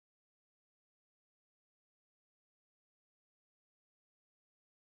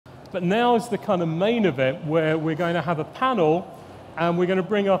But now is the kind of main event where we're going to have a panel, and we're going to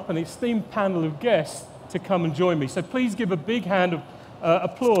bring up an esteemed panel of guests to come and join me. So please give a big hand of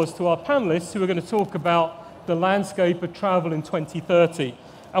applause to our panelists who are going to talk about the landscape of travel in 2030.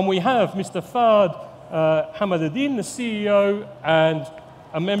 And we have Mr. Fahd Hamaduddin, the CEO and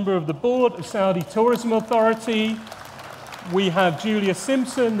a member of the board of Saudi Tourism Authority. We have Julia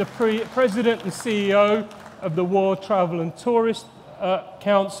Simpson, the president and CEO of the World Travel and Tourist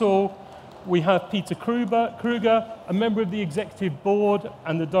Council. We have Peter Kruger, a member of the executive board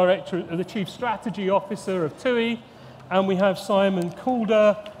and the chief strategy officer of TUI. And we have Simon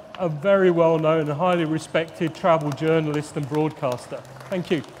Calder, a very well-known and highly respected travel journalist and broadcaster. Thank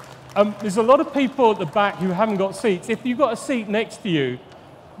you. There's a lot of people at the back who haven't got seats. If you've got a seat next to you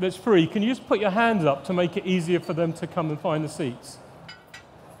that's free, can you just put your hands up to make it easier for them to come and find the seats?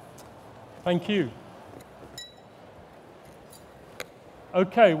 Thank you.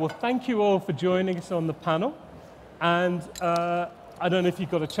 Okay, well, thank you all for joining us on the panel. And I don't know if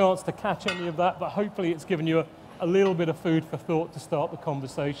you've got a chance to catch any of that, but hopefully it's given you a little bit of food for thought to start the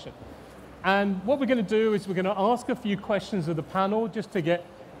conversation. And what we're going to do is we're going to ask a few questions of the panel just to get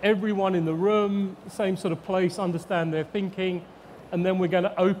everyone in the room, same sort of place, understand their thinking, and then we're going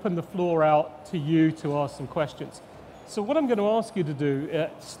to open the floor out to you to ask some questions. So what I'm going to ask you to do,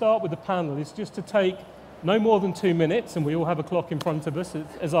 to start with the panel, is just to take no more than 2 minutes, and we all have a clock in front of us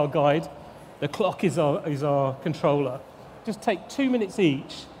as our guide. The clock is our controller. Just take 2 minutes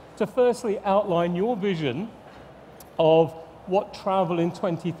each to firstly outline your vision of what travel in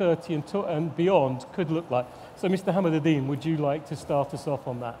 2030 and beyond could look like. So Mr. Hamaduddin, would you like to start us off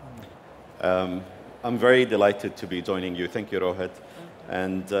on that? I'm very delighted to be joining you. Thank you, Rohit.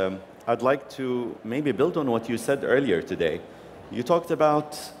 And I'd like to maybe build on what you said earlier today. You talked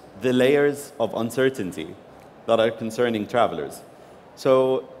about the layers of uncertainty that are concerning travelers.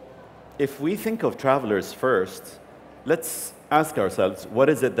 So if we think of travelers first, let's ask ourselves, what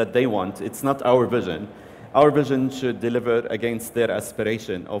is it that they want? It's not our vision. Our vision should deliver against their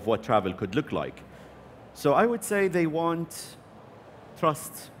aspiration of what travel could look like. So I would say they want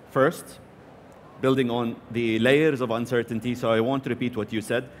trust first, building on the layers of uncertainty. So I won't repeat what you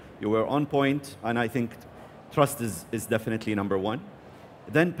said. You were on point, and I think trust is definitely number one.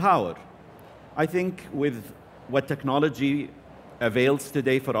 Then power. I think with what technology avails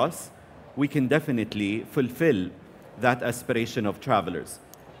today for us, we can definitely fulfill that aspiration of travelers.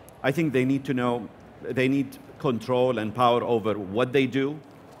 I think they need to know, they need control and power over what they do,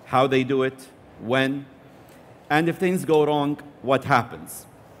 how they do it, when, and if things go wrong, what happens.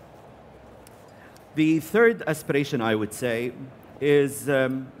 The third aspiration, I would say, is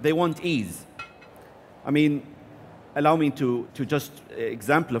they want ease. I mean, allow me to just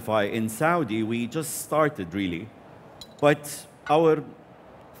exemplify. In Saudi, we just started, really. But our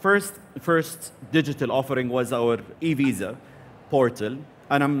first digital offering was our e-visa portal.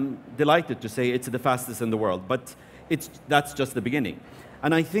 And I'm delighted to say it's the fastest in the world. But that's just the beginning.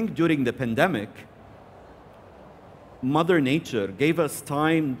 And I think during the pandemic, Mother Nature gave us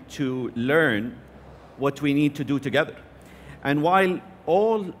time to learn what we need to do together. And while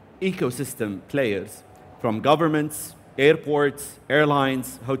all ecosystem players, from governments, airports,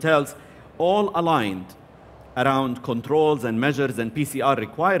 airlines, hotels, all aligned around controls and measures and PCR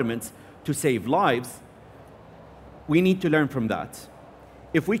requirements to save lives, we need to learn from that.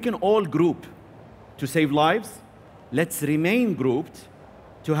 If we can all group to save lives, let's remain grouped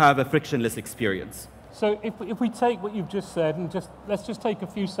to have a frictionless experience. So if we take what you've just said and let's just take a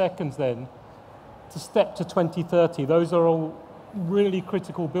few seconds then to step to 2030. Those are all really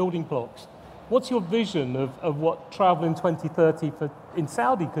critical building blocks. What's your vision of what travel in 2030 in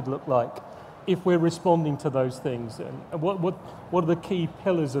Saudi could look like if we're responding to those things? And what are the key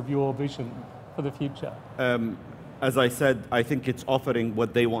pillars of your vision for the future? As I said, I think it's offering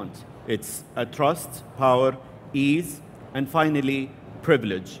what they want. It's a trust, power, ease, and finally,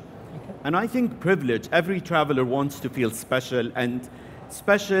 privilege. Okay. And I think privilege, every traveler wants to feel special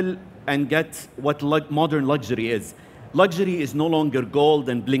and get what modern luxury is. Luxury is no longer gold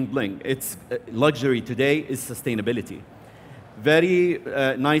and bling bling. It's luxury today is sustainability. Very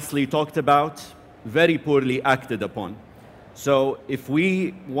nicely talked about, very poorly acted upon. So if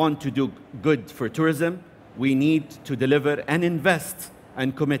we want to do good for tourism, we need to deliver and invest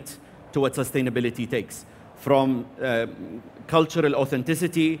and commit to what sustainability takes, from cultural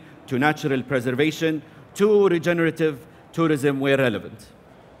authenticity to natural preservation to regenerative tourism where relevant.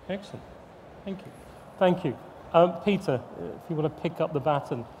 Excellent. Thank you. Thank you. Peter, if you want to pick up the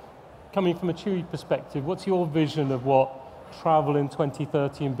baton, coming from a TUI perspective, what's your vision of what travel in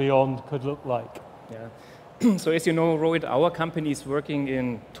 2030 and beyond could look like? Yeah. So as you know, Rohit, our company is working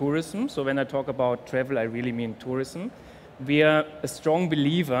in tourism. So when I talk about travel, I really mean tourism. We are a strong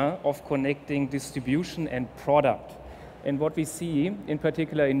believer of connecting distribution and product. And what we see, in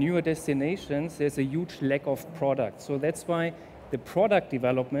particular in newer destinations, there's a huge lack of product. So that's why the product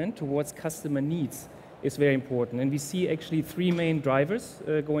development towards customer needs is very important. And we see actually three main drivers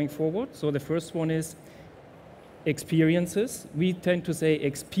going forward. So the first one is experiences. We tend to say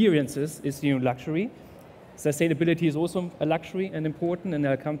experiences is the new luxury. Sustainability is also a luxury and important, and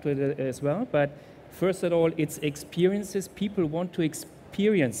I'll come to it as well. But first of all, it's experiences. People want to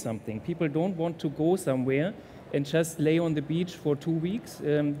experience something. People don't want to go somewhere and just lay on the beach for 2 weeks.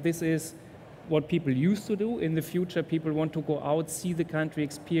 This is what people used to do. In the future, people want to go out, see the country,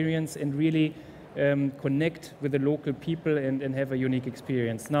 experience, and really connect with the local people and have a unique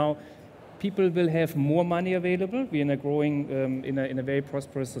experience. Now, people will have more money available. We're in a growing, in a very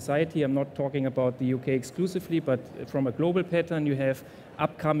prosperous society. I'm not talking about the UK exclusively, but from a global pattern, you have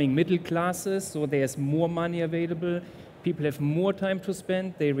upcoming middle classes, so there's more money available. People have more time to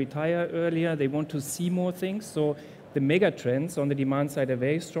spend. They retire earlier. They want to see more things. So the mega trends on the demand side are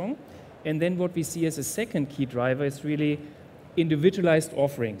very strong. And then what we see as a second key driver is really individualized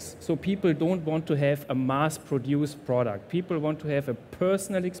offerings. So people don't want to have a mass-produced product. People want to have a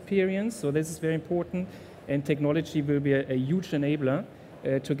personal experience, so this is very important, and technology will be a huge enabler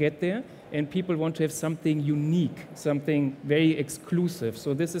to get there. And people want to have something unique, something very exclusive.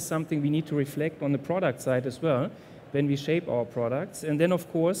 So this is something we need to reflect on the product side as well when we shape our products. And then, of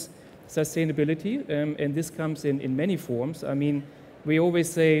course, sustainability, and this comes in many forms. I mean, we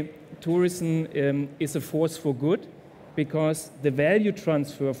always say tourism is a force for good, because the value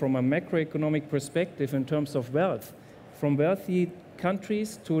transfer from a macroeconomic perspective in terms of wealth, from wealthy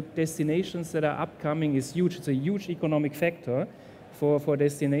countries to destinations that are upcoming is huge. It's a huge economic factor for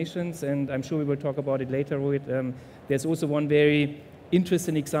destinations, and I'm sure we will talk about it later, Rohit. There's also one very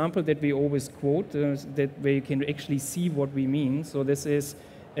interesting example that we always quote, where you can actually see what we mean. So this is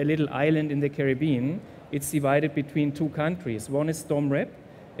a little island in the Caribbean. It's divided between two countries. One is Dom Rep,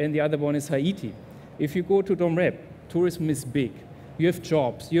 and the other one is Haiti. If you go to Dom Rep, tourism is big. You have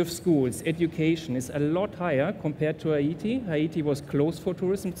jobs, you have schools, education is a lot higher compared to Haiti. Haiti was closed for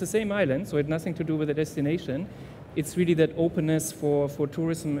tourism. It's the same island, so it had nothing to do with the destination. It's really that openness for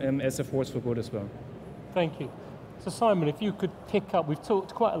tourism as a force for good as well. Thank you. So Simon, if you could pick up, we've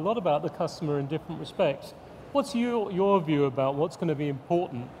talked quite a lot about the customer in different respects. What's your view about what's going to be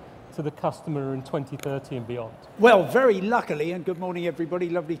important to the customer in 2030 and beyond? Well, very luckily, and good morning everybody,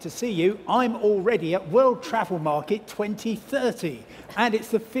 lovely to see you, I'm already at World Travel Market 2030, and it's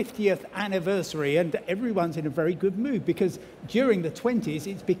the 50th anniversary, and everyone's in a very good mood, because during the 20s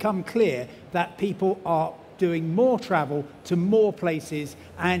it's become clear that people are doing more travel to more places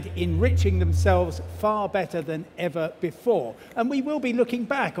and enriching themselves far better than ever before. And we will be looking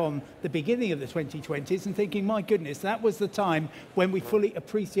back on the beginning of the 2020s and thinking, my goodness, that was the time when we fully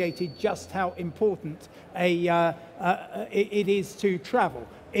appreciated just how important it is to travel,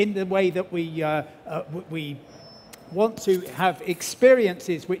 in the way that we want to have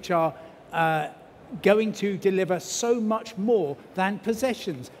experiences which are going to deliver so much more than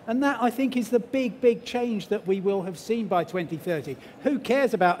possessions. And that, I think, is the big, big change that we will have seen by 2030. Who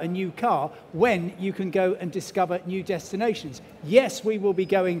cares about a new car when you can go and discover new destinations? Yes, we will be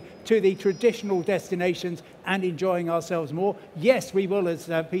going to the traditional destinations and enjoying ourselves more. Yes, we will, as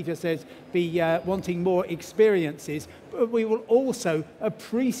Peter says, be wanting more experiences, but we will also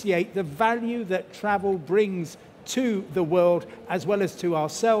appreciate the value that travel brings to the world as well as to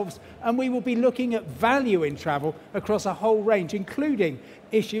ourselves, and we will be looking at value in travel across a whole range, including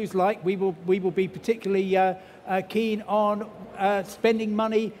issues like we will be particularly keen on spending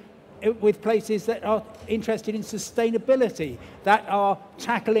money with places that are interested in sustainability, that are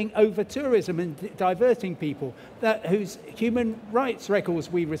tackling over-tourism and diverting people, whose human rights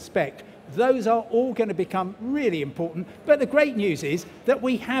records we respect. Those are all going to become really important. But the great news is that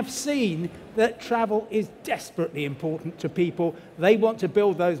we have seen that travel is desperately important to people. They want to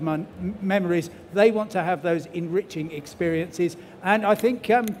build those memories. They want to have those enriching experiences. And I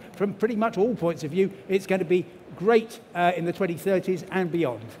think from pretty much all points of view, it's going to be great in the 2030s and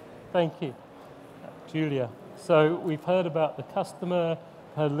beyond. Thank you. Julia, so we've heard about the customer,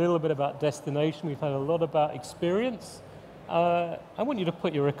 heard a little bit about destination, we've heard a lot about experience. I want you to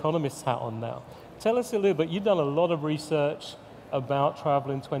put your economist hat on now. Tell us a little bit, you've done a lot of research about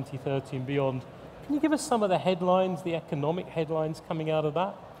travel in 2030 and beyond. Can you give us some of the headlines, the economic headlines coming out of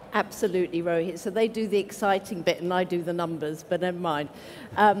that? Absolutely, Rohit. So they do the exciting bit and I do the numbers, but never mind.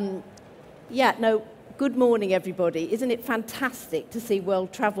 good morning, everybody. Isn't it fantastic to see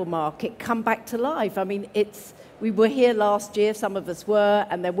World Travel Market come back to life? I mean, we were here last year, some of us were,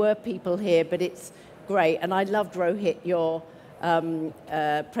 and there were people here, but it's great. And I loved, Rohit, your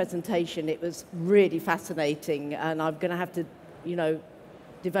presentation. It was really fascinating, and I'm going to have to,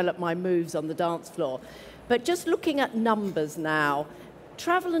 develop my moves on the dance floor. But just looking at numbers now,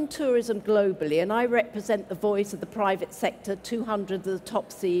 travel and tourism globally, and I represent the voice of the private sector, 200 of the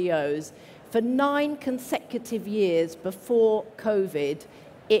top CEOs. For 9 consecutive years before COVID,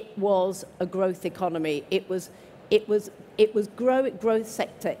 it was a growth economy. It was growth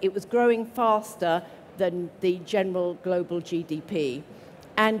sector. It was growing faster than the general global GDP.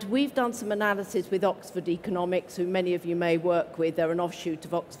 And we've done some analysis with Oxford Economics, who many of you may work with. They're an offshoot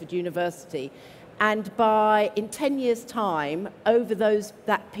of Oxford University. And in 10 years' time, over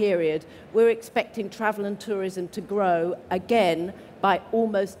that period, we're expecting travel and tourism to grow again by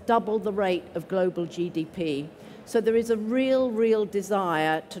almost double the rate of global GDP. So there is a real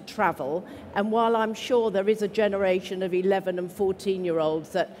desire to travel. And while I'm sure there is a generation of 11 and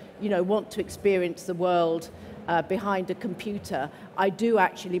 14-year-olds that, want to experience the world behind a computer, I do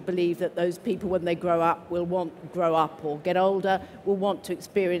actually believe that those people, when they grow up or get older, will want to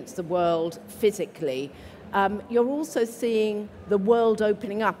experience the world physically. You're also seeing the world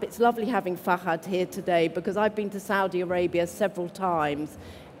opening up. It's lovely having Fahad here today, because I've been to Saudi Arabia several times.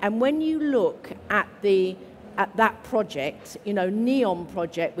 And when you look at that project, NEOM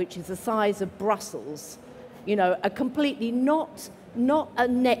project, which is the size of Brussels, a completely not a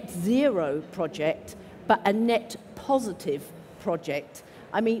net zero project, but a net positive project.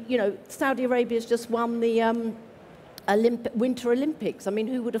 I mean, Saudi Arabia's just won the Winter Olympics. I mean,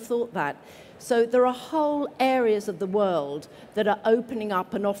 who would have thought that? So there are whole areas of the world that are opening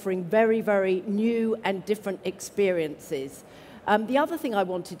up and offering very, very new and different experiences. The other thing I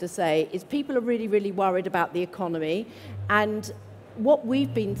wanted to say is people are really, really worried about the economy, and what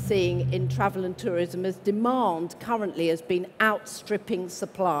we've been seeing in travel and tourism is demand currently has been outstripping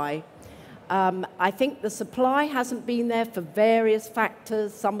supply. I think the supply hasn't been there for various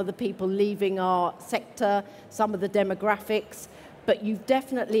factors, some of the people leaving our sector, some of the demographics, but you've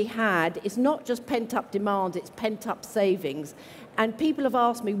definitely it's not just pent-up demand, it's pent-up savings. And people have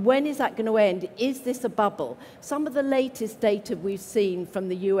asked me, when is that going to end? Is this a bubble? Some of the latest data we've seen from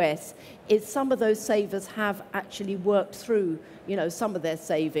the US is some of those savers have actually worked through, some of their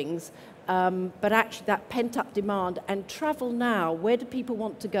savings. But actually that pent-up demand and travel now, where do people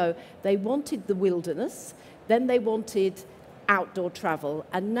want to go? They wanted the wilderness, then they wanted outdoor travel,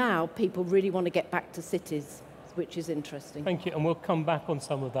 and now people really want to get back to cities, which is interesting. Thank you, and we'll come back on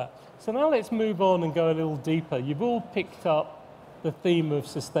some of that. So now let's move on and go a little deeper. You've all picked up the theme of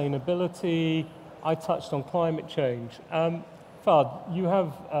sustainability. I touched on climate change. Fahd, you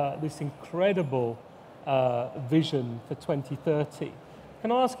have this incredible vision for 2030.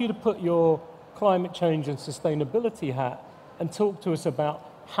 Can I ask you to put your climate change and sustainability hat and talk to us about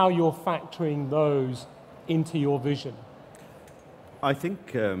how you're factoring those into your vision? I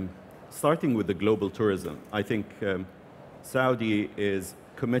think starting with the global tourism, I think Saudi is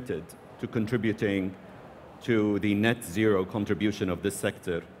committed to contributing to the net zero contribution of this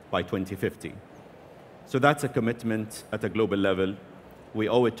sector by 2050. So that's a commitment at a global level. We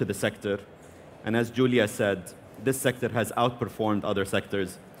owe it to the sector. And as Julia said, this sector has outperformed other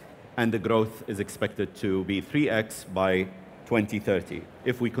sectors, and the growth is expected to be 3x by 2030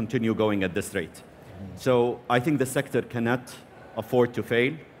 if we continue going at this rate. So I think the sector cannot afford to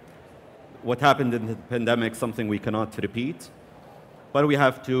fail. What happened in the pandemic is something we cannot repeat, but we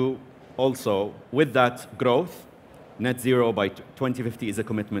have to also, with that growth, net zero by 2050 is a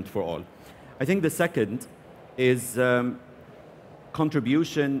commitment for all. I think the second is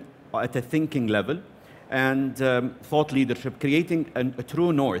contribution at a thinking level and thought leadership, creating a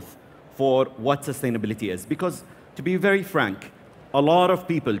true north for what sustainability is. Because to be very frank, a lot of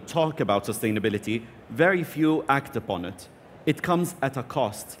people talk about sustainability, very few act upon it. It comes at a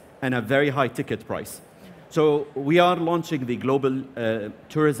cost and a very high ticket price. So we are launching the Global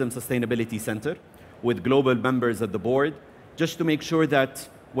Tourism Sustainability Center with global members at the board, just to make sure that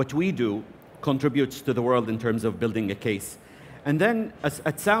what we do contributes to the world in terms of building a case. And then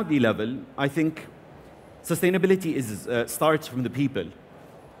at Saudi level, I think sustainability starts from the people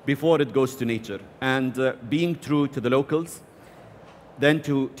before it goes to nature, and being true to the locals, then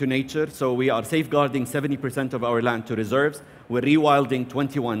to nature. So we are safeguarding 70% of our land to reserves. We're rewilding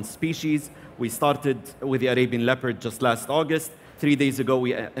 21 species. We started with the Arabian leopard just last August. 3 days ago,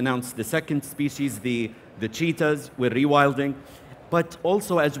 we announced the second species, the cheetahs. We're rewilding. But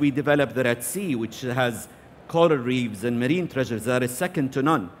also as we develop the Red Sea, which has coral reefs and marine treasures that is second to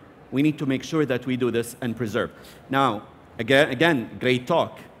none, We need to make sure that we do this and preserve. Now, again, great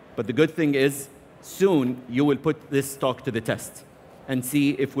talk. But the good thing is, soon you will put this talk to the test and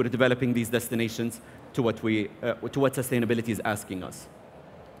see if we're developing these destinations to what sustainability is asking us.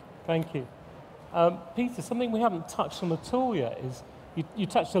 Thank you. Peter, something we haven't touched on at all yet is, you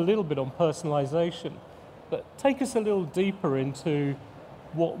touched a little bit on personalization, but take us a little deeper into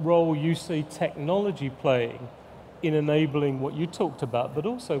what role you see technology playing in enabling what you talked about, but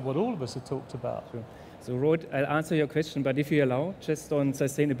also what all of us have talked about. Sure. So, Rohit, I'll answer your question, but if you allow, just on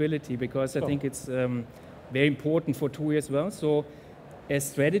sustainability, because I think it's very important for TUI as well. So, as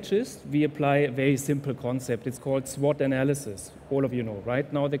strategists, we apply a very simple concept. It's called SWOT analysis. All of you know,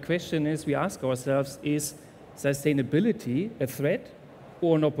 right? Now, the question is, we ask ourselves, is sustainability a threat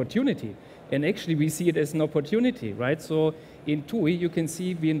or an opportunity? And actually, we see it as an opportunity, right? So, in TUI, you can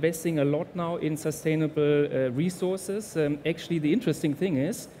see we're investing a lot now in sustainable resources. Actually, the interesting thing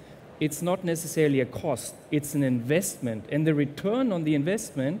is, it's not necessarily a cost, it's an investment. And the return on the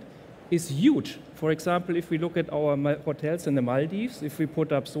investment is huge. For example, if we look at our hotels in the Maldives, if we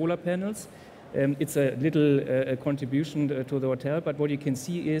put up solar panels, it's a little contribution to the hotel, but what you can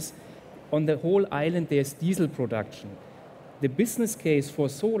see is, on the whole island, there's diesel production. The business case for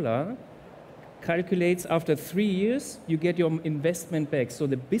solar calculates after 3 years, you get your investment back. So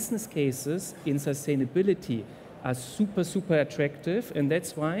the business cases in sustainability are super, super attractive, and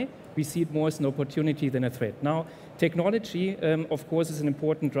that's why we see it more as an opportunity than a threat. Now, technology, of course, is an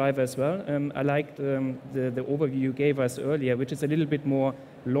important driver as well. I liked the overview you gave us earlier, which is a little bit more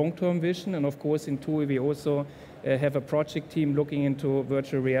long-term vision, and of course, in TUI, we also have a project team looking into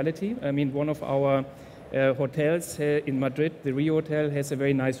virtual reality. I mean, one of our hotels in Madrid, the Rio Hotel, has a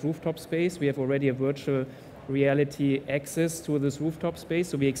very nice rooftop space. We have already a virtual reality access to this rooftop space,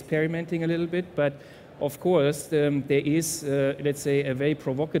 so we're experimenting a little bit. But of course, there is, let's say, a very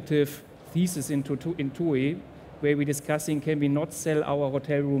provocative thesis in TUI, where we're discussing, can we not sell our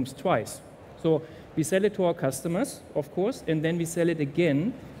hotel rooms twice? So we sell it to our customers, of course, and then we sell it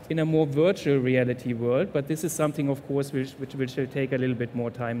again in a more virtual reality world. But this is something, of course, which will take a little bit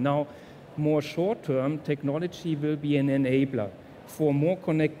more time. Now, more short-term, technology will be an enabler for more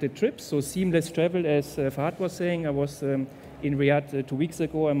connected trips, so seamless travel, as Fahad was saying. I was in Riyadh 2 weeks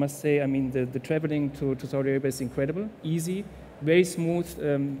ago. I must say, I mean, the traveling to Saudi Arabia is incredible, easy, very smooth,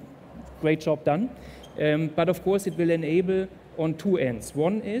 great job done. But of course, it will enable on two ends.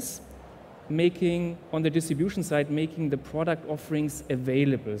 One is making, on the distribution side, making the product offerings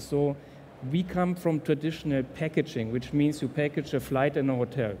available. So we come from traditional packaging, which means you package a flight and a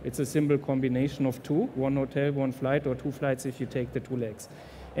hotel. It's a simple combination of two, one hotel, one flight, or two flights if you take the two legs.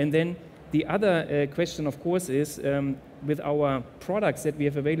 And then the other question, of course, is with our products that we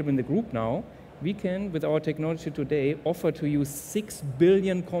have available in the group now, we can, with our technology today, offer to you 6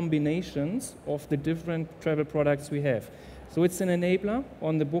 billion combinations of the different travel products we have. So it's an enabler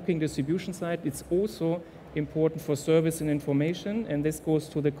on the booking distribution side. It's also important for service and information, and this goes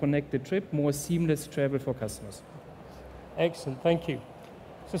to the connected trip, more seamless travel for customers. Excellent, thank you.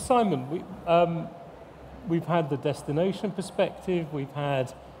 So Simon, we've had the destination perspective, we've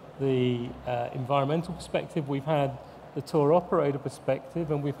had the environmental perspective, we've had the tour operator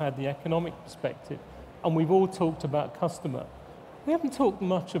perspective, and we've had the economic perspective, and we've all talked about customer. We haven't talked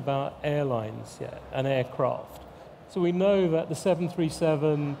much about airlines yet, and aircraft. So we know that the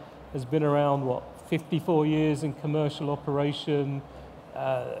 737 has been around, 54 years in commercial operation,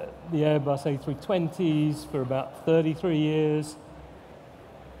 the Airbus A320s for about 33 years.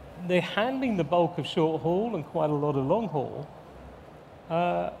 They're handling the bulk of short haul and quite a lot of long haul.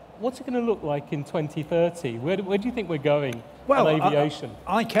 What's it going to look like in 2030? Where do you think we're going on aviation?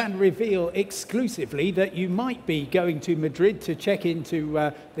 I can reveal exclusively that you might be going to Madrid to check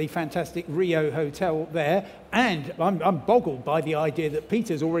into the fantastic Rio Hotel there. And I'm boggled by the idea that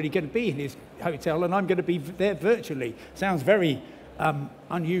Peter's already going to be in his hotel and I'm going to be there virtually. Sounds very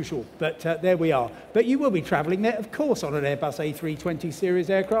unusual, but there we are. But you will be travelling there, of course, on an Airbus A320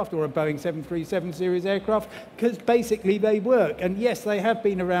 series aircraft or a Boeing 737 series aircraft, because basically they work. And yes, they have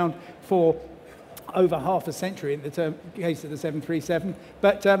been around for over half a century in the case of the 737,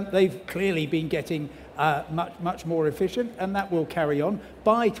 but they've clearly been getting much more efficient, and that will carry on.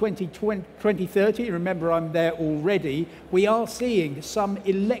 By 2030, remember I'm there already, we are seeing some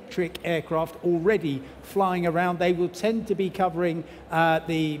electric aircraft already flying around. They will tend to be covering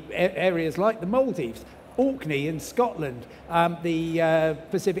the areas like the Maldives, Orkney in Scotland, the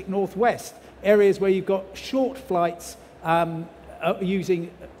Pacific Northwest, areas where you've got short flights using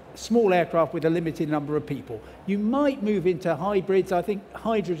small aircraft with a limited number of people. You might move into hybrids. I think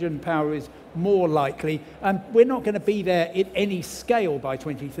hydrogen power is more likely. We're not going to be there in any scale by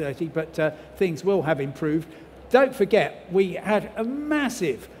 2030, but things will have improved. Don't forget, we had a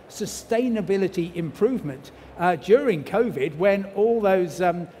massive sustainability improvement during COVID when all those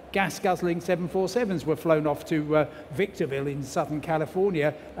gas-guzzling 747s were flown off to Victorville in Southern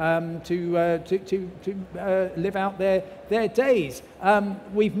California to live out their days.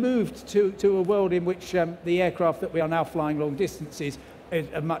 We've moved to a world in which the aircraft that we are now flying long distances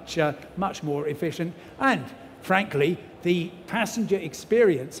are much more efficient. And frankly, the passenger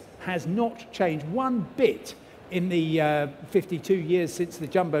experience has not changed one bit in the 52 years since the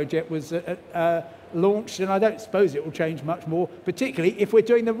jumbo jet was launched, and I don't suppose it will change much more, particularly if we're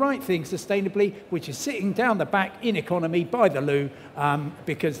doing the right thing sustainably, which is sitting down the back in economy by the loo,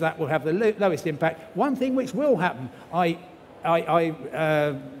 because that will have the lowest impact. One thing which will happen, I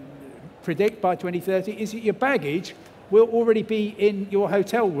predict by 2030, is that your baggage will already be in your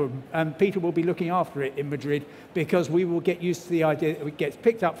hotel room, and Peter will be looking after it in Madrid, because we will get used to the idea that it gets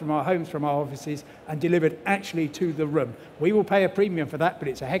picked up from our homes, from our offices, and delivered actually to the room. We will pay a premium for that, but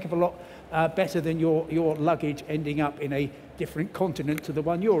it's a heck of a lot better than your luggage ending up in a different continent to the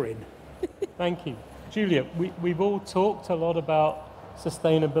one you're in. Thank you. Julia, we've all talked a lot about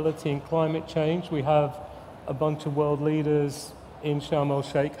sustainability and climate change. We have a bunch of world leaders in Sharm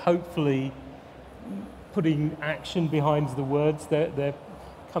el-Sheikh, hopefully putting action behind the words they're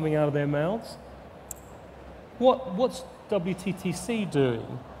coming out of their mouths. What's WTTC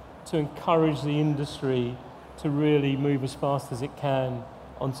doing to encourage the industry to really move as fast as it can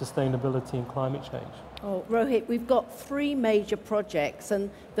on sustainability and climate change? Oh, Rohit, we've got 3 major projects, and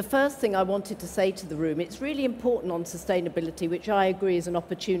the first thing I wanted to say to the room, it's really important on sustainability, which I agree is an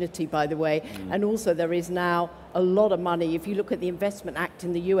opportunity, by the way, and also there is now a lot of money. If you look at the Investment Act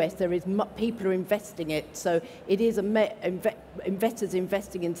in the US, there is people are investing it, so it is investors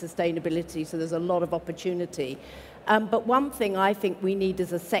investing in sustainability, so there's a lot of opportunity. But one thing I think we need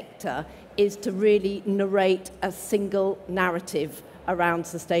as a sector is to really narrate a single narrative around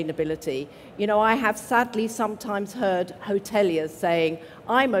sustainability. You know, I have sadly sometimes heard hoteliers saying,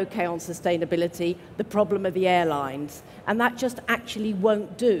 I'm okay on sustainability, the problem are the airlines. And that just actually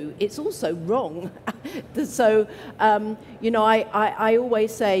won't do. It's also wrong. So, you know, I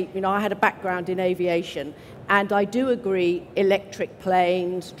always say, you know, I had a background in aviation, and I do agree electric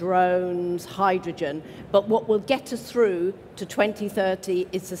planes, drones, hydrogen, but what will get us through to 2030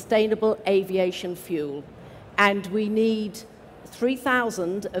 is sustainable aviation fuel. And we need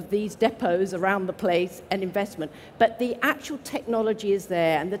 3,000 of these depots around the place and investment. But the actual technology is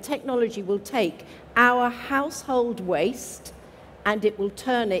there, and the technology will take our household waste and it will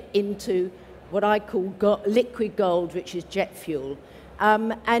turn it into what I call liquid gold, which is jet fuel.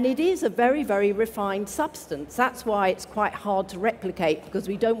 And it is a very, very refined substance. That's why it's quite hard to replicate, because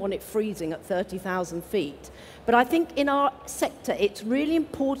we don't want it freezing at 30,000 feet. But I think in our sector, it's really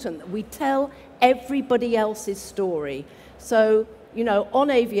important that we tell everybody else's story. So, you know, on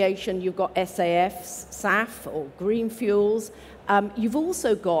aviation, you've got SAFs, SAF, or green fuels. You've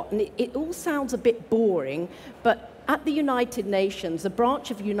also got, and it all sounds a bit boring, but at the United Nations, the branch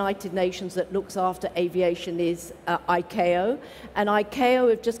of United Nations that looks after aviation is ICAO. And ICAO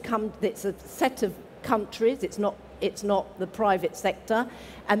have just come, it's a set of countries, it's not the private sector,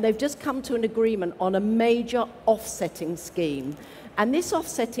 and they've just come to an agreement on a major offsetting scheme. And this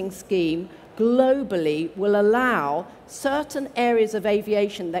offsetting scheme globally will allow certain areas of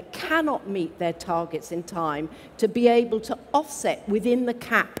aviation that cannot meet their targets in time to be able to offset within the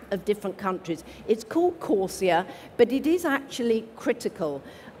cap of different countries. It's called CORSIA, but it is actually critical.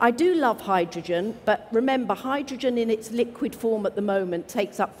 I do love hydrogen, but remember, hydrogen in its liquid form at the moment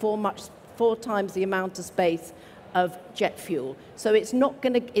takes up 4 times the amount of space of jet fuel. So it's not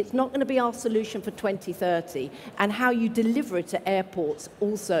going to be our solution for 2030. And how you deliver it to airports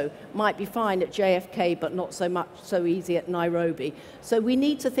also might be fine at JFK, but not so easy at Nairobi. So we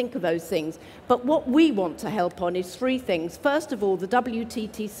need to think of those things. But what we want to help on is 3 things. First of all, the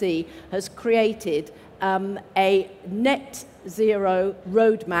WTTC has created a net zero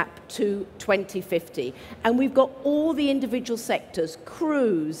roadmap to 2050. And we've got all the individual sectors,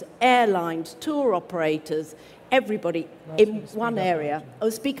 crews, airlines, tour operators, everybody in one area. Oh,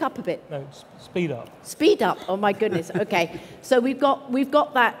 speak up a bit. No, speed up. Speed up. Oh my goodness. Okay. So we've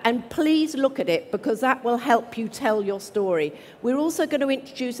got that, and please look at it, because that will help you tell your story. We're also going to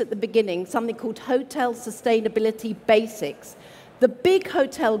introduce at the beginning something called Hotel Sustainability Basics. The big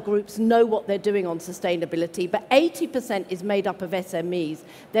hotel groups know what they're doing on sustainability, but 80% is made up of SMEs.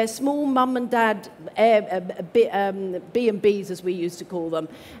 They're small mum and dad B&Bs, as we used to call them,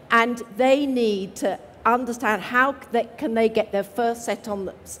 and they need to understand how can they get their first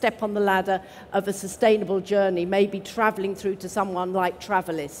step on the ladder of a sustainable journey, maybe traveling through to someone like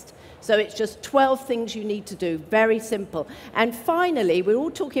Travelist. So it's just 12 things you need to do, very simple. And finally, we're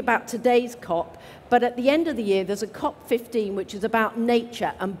all talking about today's COP, but at the end of the year, there's a COP15, which is about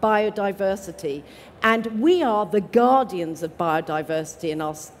nature and biodiversity. And we are the guardians of biodiversity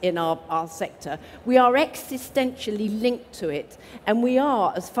in our sector. We are existentially linked to it. And we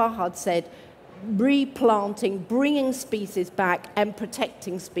are, as Farhad said, replanting, bringing species back and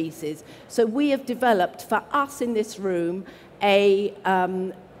protecting species. So we have developed, for us in this room, a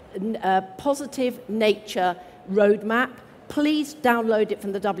positive nature roadmap. Please download it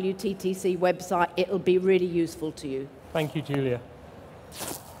from the WTTC website. It'll be really useful to you. Thank you, Julia.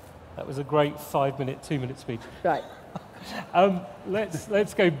 That was a great 5-minute, 2-minute speech. Right.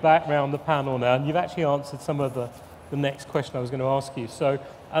 Let's go back round the panel now, and you've actually answered some of the next question I was going to ask you. So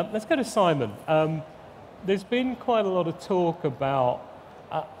let's go to Simon. There's been quite a lot of talk about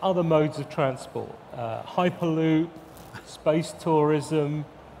other modes of transport, Hyperloop, space tourism.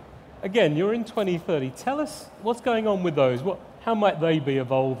 Again, you're in 2030. Tell us what's going on with those. How might they be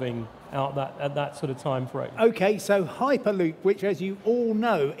evolving out at that sort of time frame? Okay, so Hyperloop, which as you all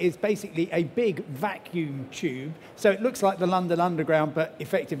know is basically a big vacuum tube. So it looks like the London Underground, but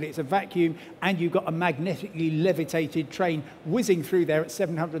effectively it's a vacuum, and you've got a magnetically levitated train whizzing through there at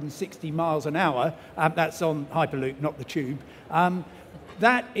 760 miles an hour. That's on Hyperloop, not the tube.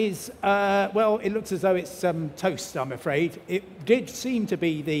 That is, well, it looks as though it's toast, I'm afraid. It did seem to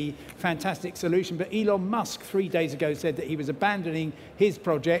be the fantastic solution, but Elon Musk 3 days ago said that he was abandoning his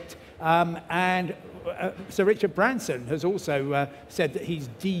project, and Sir Richard Branson has also said that he's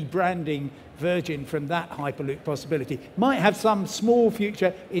debranding Virgin from that Hyperloop possibility. Might have some small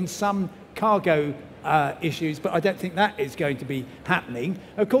future in some cargo issues, but I don't think that is going to be happening.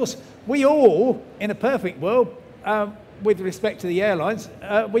 Of course, we all, in a perfect world, with respect to the airlines,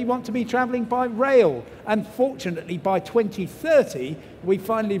 we want to be travelling by rail. And fortunately, by 2030, we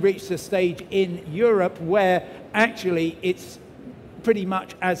finally reached a stage in Europe where actually it's pretty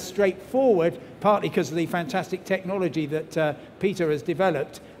much as straightforward, partly because of the fantastic technology that Peter has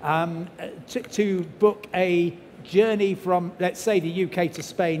developed, to book a journey from, let's say, the UK to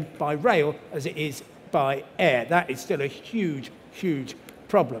Spain by rail as it is by air. That is still a huge, huge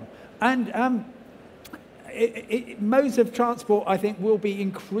problem. And modes of transport, I think, will be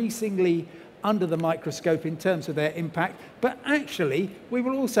increasingly under the microscope in terms of their impact. But actually, we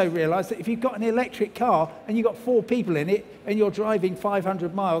will also realise that if you've got an electric car and you've got 4 people in it and you're driving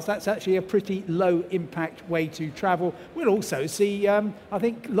 500 miles, that's actually a pretty low impact way to travel. We'll also see, I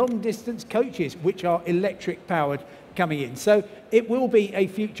think, long distance coaches, which are electric powered, coming in. So it will be a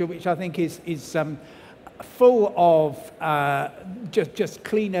future which I think is full of just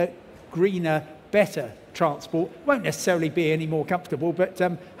cleaner, greener, better transport. Won't necessarily be any more comfortable, but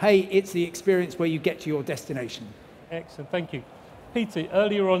hey, it's the experience where you get to your destination. Excellent, thank you. Peter,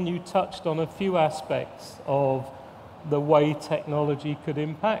 earlier on you touched on a few aspects of the way technology could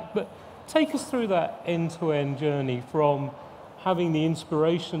impact, but take us through that end-to-end journey from having the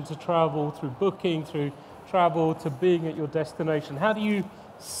inspiration to travel, through booking, through travel, to being at your destination. How do you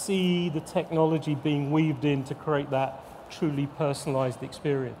see the technology being weaved in to create that truly personalized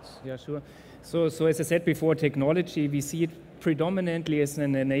experience? Yeah, sure. So as I said before, technology, we see it predominantly as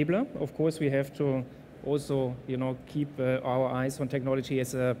an enabler. Of course, we have to also, keep our eyes on technology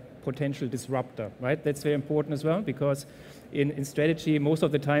as a potential disruptor, right? That's very important as well, because in strategy, most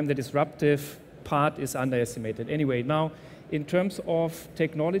of the time, the disruptive part is underestimated. Anyway, now, in terms of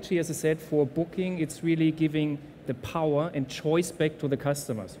technology, as I said, for booking, it's really giving the power and choice back to the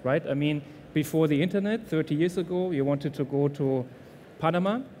customers, right? I mean, before the internet, 30 years ago, you wanted to go to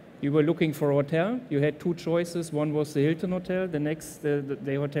Panama. You were looking for a hotel. You had 2 choices. One was the Hilton Hotel.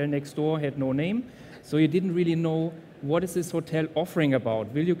 The hotel next door had no name. So you didn't really know, what is this hotel offering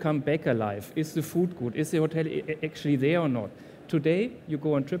about? Will you come back alive? Is the food good? Is the hotel actually there or not? Today, you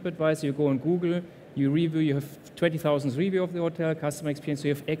go on TripAdvisor, you go on Google, you review, you have 20,000 review of the hotel, customer experience, so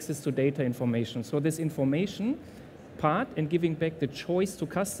you have access to data information. So this information part and giving back the choice to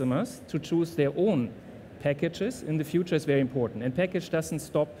customers to choose their own packages in the future is very important. And package doesn't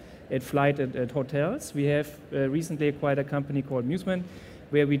stop at flight at hotels. We have recently acquired a company called Musement,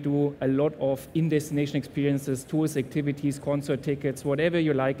 where we do a lot of in-destination experiences, tours, activities, concert tickets, whatever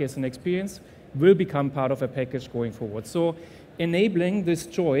you like as an experience will become part of a package going forward. So enabling this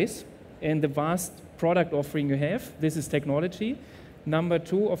choice and the vast product offering you have. This is technology. Number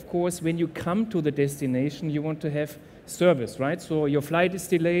two, of course, when you come to the destination, you want to have service, right? So your flight is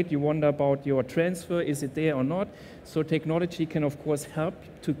delayed, you wonder about your transfer, is it there or not? So technology can, of course, help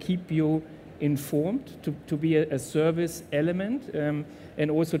to keep you informed, to be a service element, and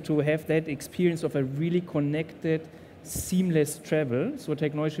also to have that experience of a really connected, seamless travel. So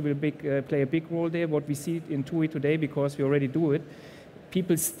technology will play a big role there. What we see in TUI today, because we already do it,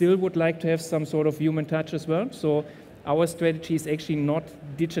 people still would like to have some sort of human touch as well. So our strategy is actually not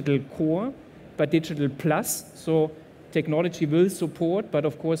digital core, but digital plus. So technology will support, but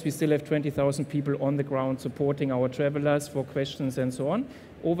of course we still have 20,000 people on the ground supporting our travelers for questions and so on.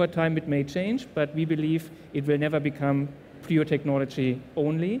 Over time it may change, but we believe it will never become pure technology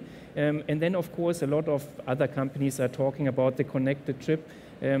only. And then of course a lot of other companies are talking about the connected trip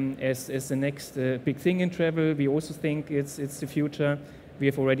as the next big thing in travel. We also think it's the future. We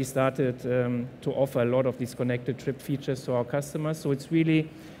have already started to offer a lot of these connected trip features to our customers. So it's really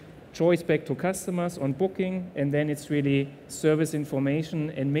choice back to customers on booking, and then it's really service information,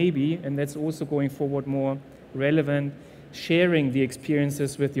 and maybe, and that's also going forward more relevant, sharing the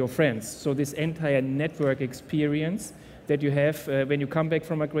experiences with your friends. So this entire network experience that you have when you come back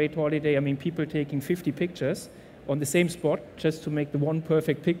from a great holiday, I mean, people taking 50 pictures on the same spot just to make the one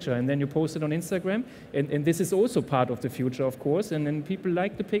perfect picture, and then you post it on Instagram, and this is also part of the future, of course, and then people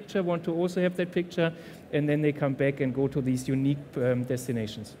like the picture, want to also have that picture, and then they come back and go to these unique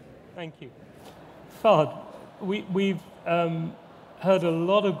destinations. Thank you. Fahd, we've heard a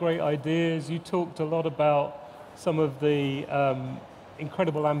lot of great ideas. You talked a lot about some of the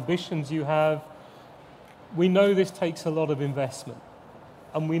incredible ambitions you have. We know this takes a lot of investment,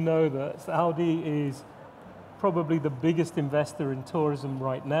 and we know that Saudi is probably the biggest investor in tourism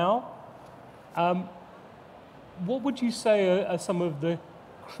right now. What would you say are some of the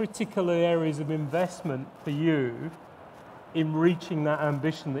critical areas of investment for you in reaching that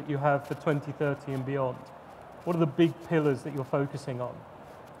ambition that you have for 2030 and beyond? What are the big pillars that you're focusing on?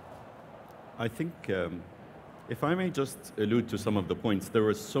 I think, if I may just allude to some of the points, there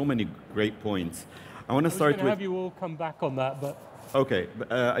were so many great points. I want to start with... have you all come back on that, but... Okay,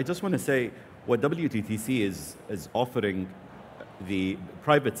 I just want to say what WTTC is offering the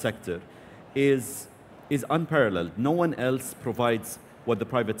private sector is unparalleled. No one else provides what the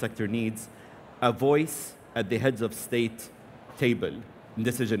private sector needs, a voice at the heads of state table in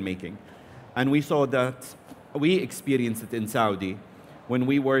decision making. And we saw that, we experienced it in Saudi when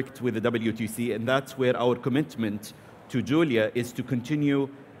we worked with the WTC, and that's where our commitment to Julia is to continue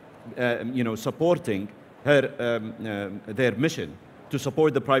supporting her, their mission to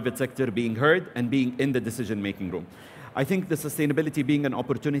support the private sector being heard and being in the decision-making room. I think the sustainability being an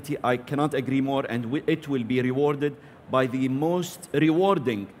opportunity, I cannot agree more, and it will be rewarded by the most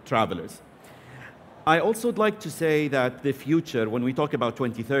rewarding travelers. I also would like to say that the future, when we talk about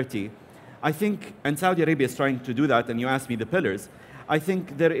 2030, I think, and Saudi Arabia is trying to do that, and you asked me the pillars, I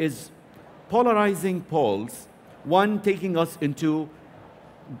think there is polarizing poles, one taking us into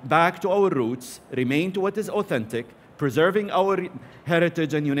back to our roots, remain to what is authentic, preserving our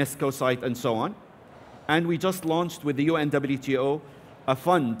heritage and UNESCO site and so on. And we just launched with the UNWTO a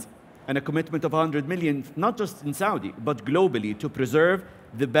fund and a commitment of 100 million, not just in Saudi, but globally, to preserve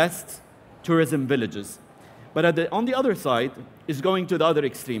the best tourism villages. But on the other side is going to the other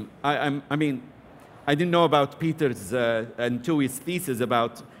extreme. I mean, I didn't know about Peter's and TUI's thesis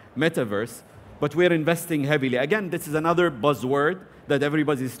about metaverse, but we're investing heavily. Again, this is another buzzword that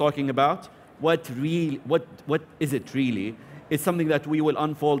everybody's talking about. What is it really? It's something that we will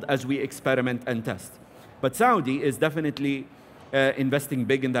unfold as we experiment and test. But Saudi is definitely investing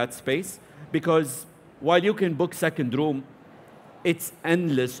big in that space, because while you can book second room, it's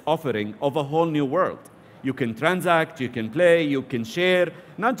endless offering of a whole new world. You can transact, you can play, you can share,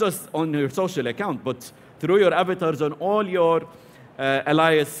 not just on your social account, but through your avatars on all your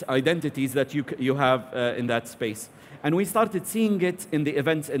alias identities that you have in that space. And we started seeing it in the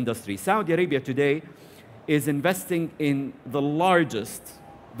events industry. Saudi Arabia today is investing in the largest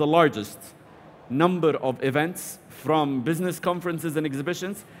number of events, from business conferences and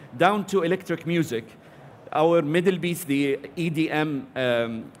exhibitions down to electric music. Our Middle East, the EDM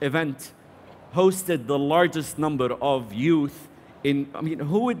event, hosted the largest number of youth in, I mean,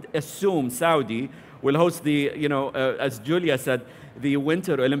 who would assume Saudi will host the, as Julia said, the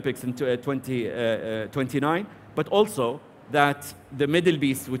Winter Olympics in 2029, but also that the Middle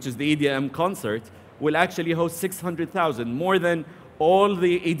East, which is the EDM concert, will actually host 600,000, more than all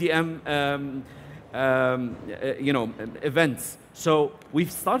the EDM events. So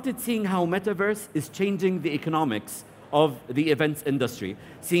we've started seeing how metaverse is changing the economics of the events industry,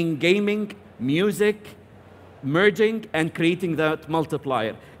 seeing gaming, music, merging and creating that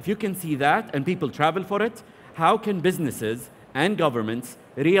multiplier. If you can see that and people travel for it, how can businesses and governments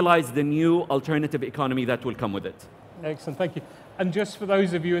realize the new alternative economy that will come with it? Excellent, thank you. And just for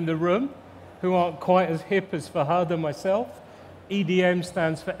those of you in the room who aren't quite as hip as Fahad and myself, EDM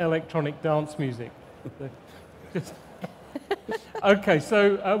stands for electronic dance music. Okay,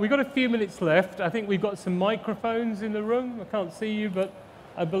 so we've got a few minutes left. I think we've got some microphones in the room. I can't see you, but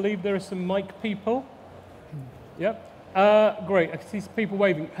I believe there are some mic people. Yep. Great, I can see some people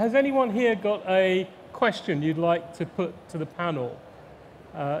waving. Has anyone here got a question you'd like to put to the panel?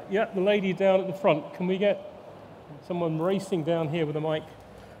 Yeah, the lady down at the front. Can we get someone racing down here with a mic?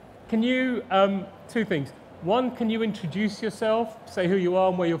 Can you, two things. One, can you introduce yourself, say who you are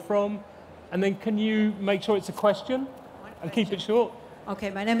and where you're from, and then can you make sure it's a question and keep it short?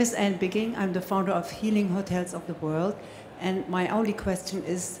 Okay, my name is Anne Bigging. I'm the founder of Healing Hotels of the World. And my only question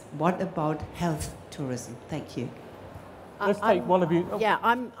is, what about health tourism? Thank you. Let's take one of you. Oh. Yeah,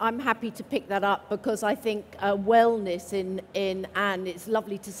 I'm happy to pick that up because I think wellness in Anne, it's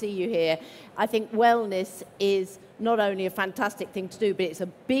lovely to see you here. I think wellness is not only a fantastic thing to do, but it's a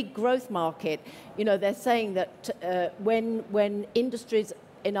big growth market. You know, they're saying that when industries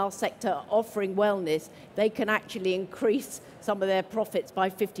in our sector are offering wellness, they can actually increase some of their profits by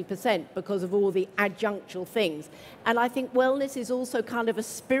 50% because of all the adjunctual things. And I think wellness is also kind of a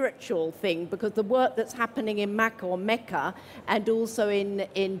spiritual thing because the work that's happening in Mecca and also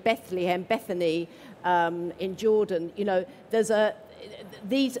in Bethlehem, Bethany, in Jordan, you know, there's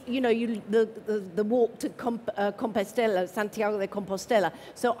these, you know, the walk to Compostela, Santiago de Compostela.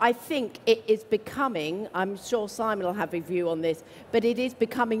 So I think it is becoming, I'm sure Simon will have a view on this, but it is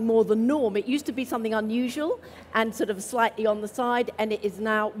becoming more the norm. It used to be something unusual and sort of slightly on the side, and it is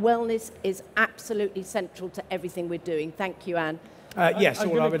now, wellness is absolutely central to everything we're doing. Thank you, Anne. Yes,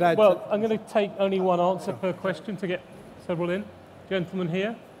 all I would add. Well, I'm going to take only one answer per question to get several in. Gentleman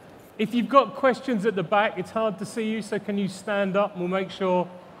here. If you've got questions at the back, it's hard to see you, so can you stand up and we'll make sure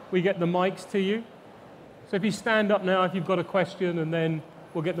we get the mics to you. So if you stand up now, if you've got a question, and then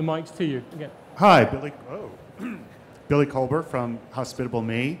we'll get the mics to you again. Hi, Billy Colbert from Hospitable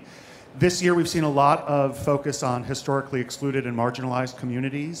Me. This year we've seen a lot of focus on historically excluded and marginalized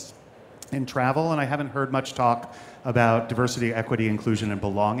communities in travel, and I haven't heard much talk about diversity, equity, inclusion, and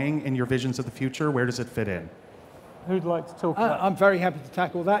belonging in your visions of the future. Where does it fit in? Who'd like to talk about I'm very happy to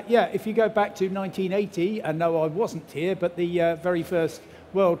tackle that. Yeah, if you go back to 1980, and no, I wasn't here, but the very first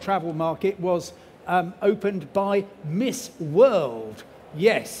world travel market was opened by Miss World.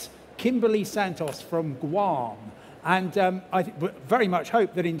 Yes, Kimberly Santos from Guam. And I very much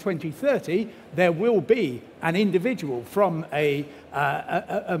hope that in 2030, there will be an individual from a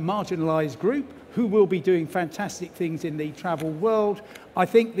marginalized group who will be doing fantastic things in the travel world. I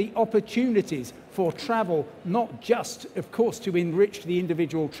think the opportunities for travel, not just, of course, to enrich the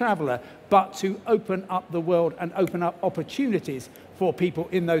individual traveller, but to open up the world and open up opportunities for people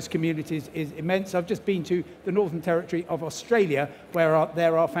in those communities is immense. I've just been to the Northern Territory of Australia, where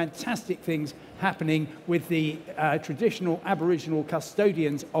there are fantastic things happening with the traditional Aboriginal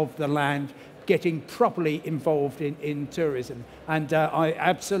custodians of the land getting properly involved in tourism. And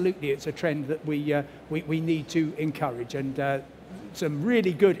absolutely, it's a trend that we need to encourage. And some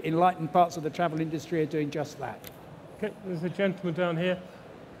really good, enlightened parts of the travel industry are doing just that. Okay, there's a gentleman down here.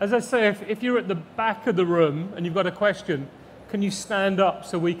 As I say, if you're at the back of the room and you've got a question, can you stand up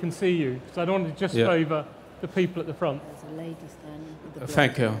so we can see you? Because I don't want to just favour the people at the front. There's a lady standing with the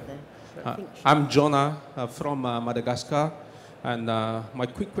Thank you. I'm Jonah from Madagascar. And my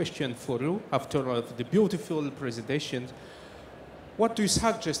quick question for you, after the beautiful presentation, what do you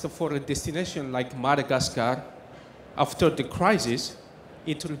suggest for a destination like Madagascar after the crisis,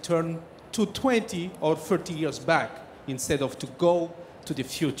 it return to 20 or 30 years back instead of to go to the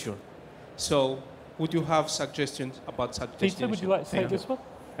future? So would you have suggestions about such destination? Peter, would you like to take this one?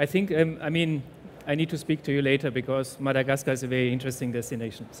 I think, I mean, I need to speak to you later because Madagascar is a very interesting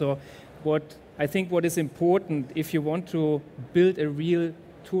destination. So I think what is important, if you want to build a real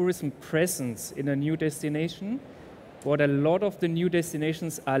tourism presence in a new destination, what a lot of the new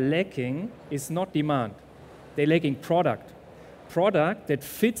destinations are lacking is not demand. They're lacking product that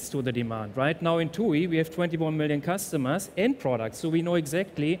fits to the demand. Right now in TUI, we have 21 million customers and products, so we know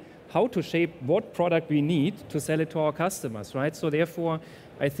exactly how to shape what product we need to sell it to our customers, right? So therefore,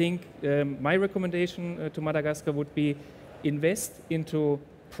 I think my recommendation to Madagascar would be invest into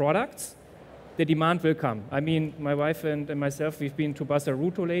products. The demand will come. I mean, my wife and myself, we've been to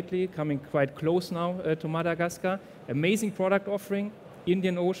Basaruto lately, coming quite close now to Madagascar. Amazing product offering,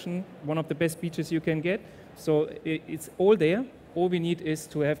 Indian Ocean, one of the best beaches you can get. So it's all there. All we need is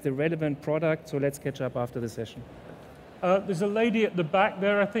to have the relevant product. So let's catch up after the session. There's a lady at the back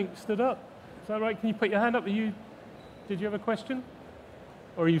there, I think, stood up. Is that right? Can you put your hand up? Did you have a question?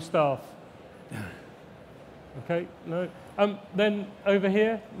 Or are you staff? Okay, no. Then over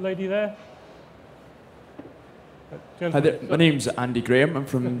here, lady there. Hi there. My name's Andy Graham. I'm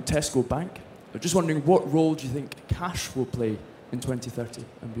from Tesco Bank. I'm just wondering, what role do you think cash will play in 2030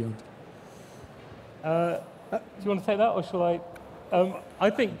 and beyond? Do you want to take that, or shall I? I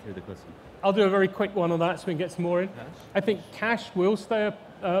think I'll do a very quick one on that so we can get some more in. I think cash will play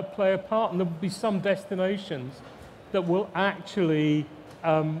a part, and there will be some destinations that will actually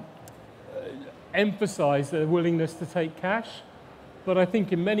emphasize their willingness to take cash. But I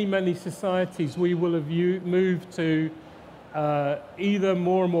think in many, many societies, we will have moved to either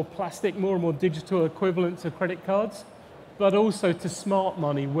more and more plastic, more and more digital equivalents of credit cards, but also to smart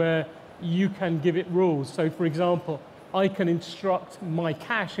money where you can give it rules. So for example, I can instruct my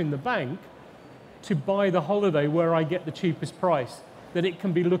cash in the bank to buy the holiday where I get the cheapest price, that it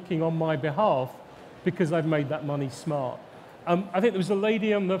can be looking on my behalf because I've made that money smart. I think there was a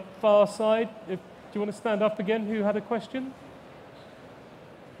lady on the far side. Do you want to stand up again who had a question?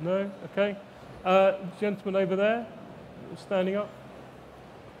 No? Okay. Gentleman over there, standing up.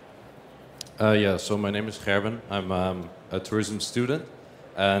 Yeah, so my name is Gerben. I'm a tourism student.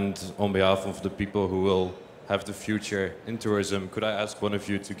 And on behalf of the people who will have the future in tourism, could I ask one of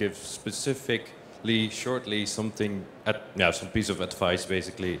you to give specifically, shortly, some piece of advice,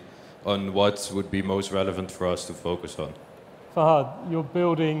 basically, on what would be most relevant for us to focus on? Fahad, you're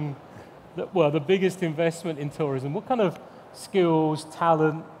building, the biggest investment in tourism. What kind of skills,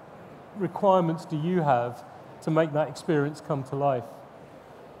 talent, requirements do you have to make that experience come to life?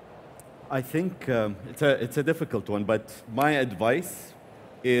 I think it's a difficult one, but my advice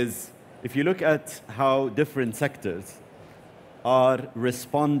is, if you look at how different sectors are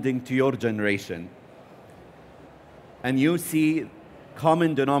responding to your generation, and you see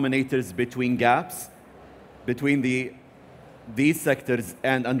common denominators between gaps, between these sectors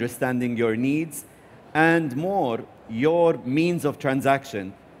and understanding your needs, and more, your means of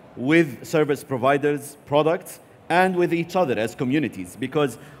transaction with service providers, products, and with each other as communities.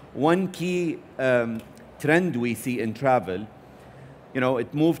 Because one key trend we see in travel,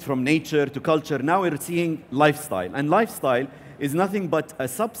 it moved from nature to culture. Now we're seeing lifestyle. And lifestyle is nothing but a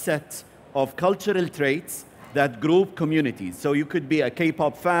subset of cultural traits that group communities. So you could be a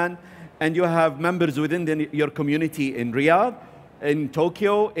K-pop fan, and you have members within your community in Riyadh, in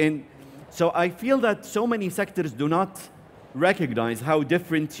Tokyo. So I feel that so many sectors do not recognize how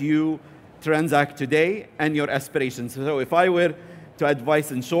different you transact today and your aspirations. So if I were to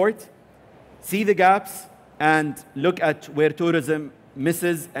advise in short, see the gaps and look at where tourism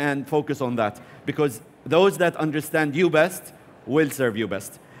misses and focus on that, because those that understand you best will serve you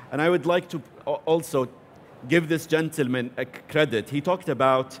best. And I would like to also give this gentleman a credit. He talked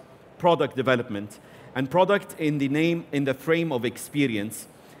about product development and product in the frame of experience.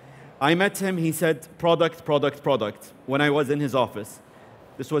 I met him, he said product, product, product when I was in his office.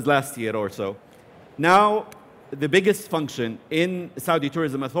 This was last year or so. Now, the biggest function in Saudi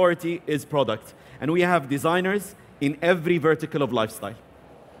Tourism Authority is product. And we have designers in every vertical of lifestyle.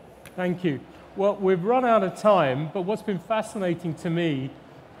 Thank you. Well, we've run out of time, but what's been fascinating to me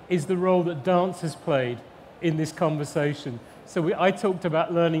is the role that dance has played in this conversation. So I talked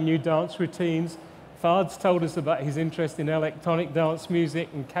about learning new dance routines. Fahad's told us about his interest in electronic dance music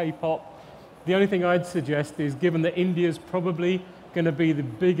and K-pop. The only thing I'd suggest is, given that India's probably going to be the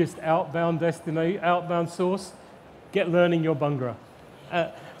biggest outbound source, get learning your Bhangra.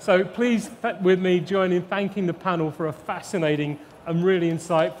 So please, with me, join in thanking the panel for a fascinating and really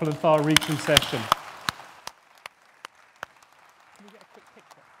insightful and far-reaching session.